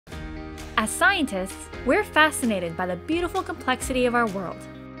As scientists, we're fascinated by the beautiful complexity of our world.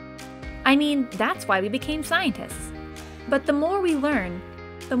 I mean, that's why we became scientists. But the more we learn,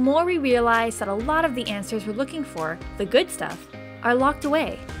 the more we realize that a lot of the answers we're looking for, the good stuff, are locked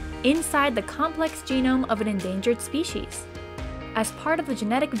away inside the complex genome of an endangered species, as part of the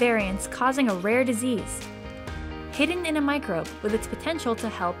genetic variants causing a rare disease, hidden in a microbe with its potential to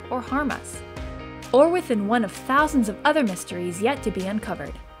help or harm us, or within one of thousands of other mysteries yet to be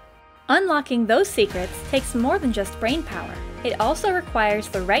uncovered. Unlocking those secrets takes more than just brain power. It also requires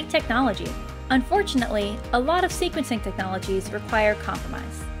the right technology. Unfortunately, a lot of sequencing technologies require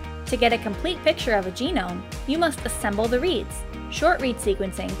compromise. To get a complete picture of a genome, you must assemble the reads. Short-read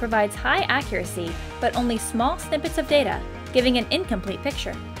sequencing provides high accuracy, but only small snippets of data, giving an incomplete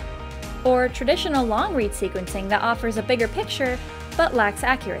picture. Or traditional long-read sequencing that offers a bigger picture, but lacks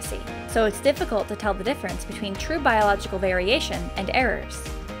accuracy, so it's difficult to tell the difference between true biological variation and errors.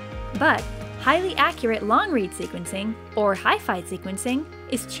 But highly accurate long-read sequencing, or HiFi sequencing,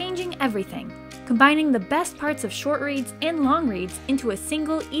 is changing everything, combining the best parts of short reads and long reads into a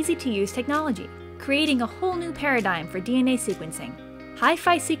single, easy-to-use technology, creating a whole new paradigm for DNA sequencing.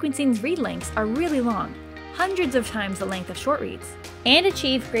 HiFi sequencing's read lengths are really long, hundreds of times the length of short reads, and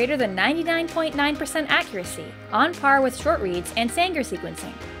achieve greater than 99.9% accuracy, on par with short reads and Sanger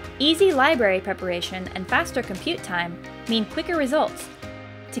sequencing. Easy library preparation and faster compute time mean quicker results,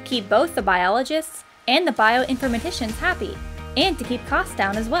 to keep both the biologists and the bioinformaticians happy, and to keep costs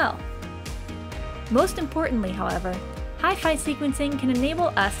down as well. Most importantly, however, HiFi sequencing can enable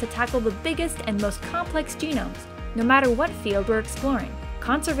us to tackle the biggest and most complex genomes, no matter what field we're exploring: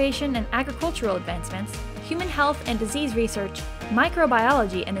 conservation and agricultural advancements, human health and disease research,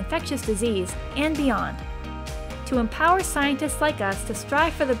 microbiology and infectious disease, and beyond. To empower scientists like us to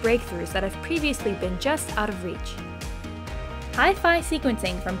strive for the breakthroughs that have previously been just out of reach. HiFi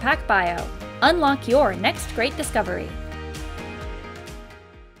sequencing from PacBio. Unlock your next great discovery.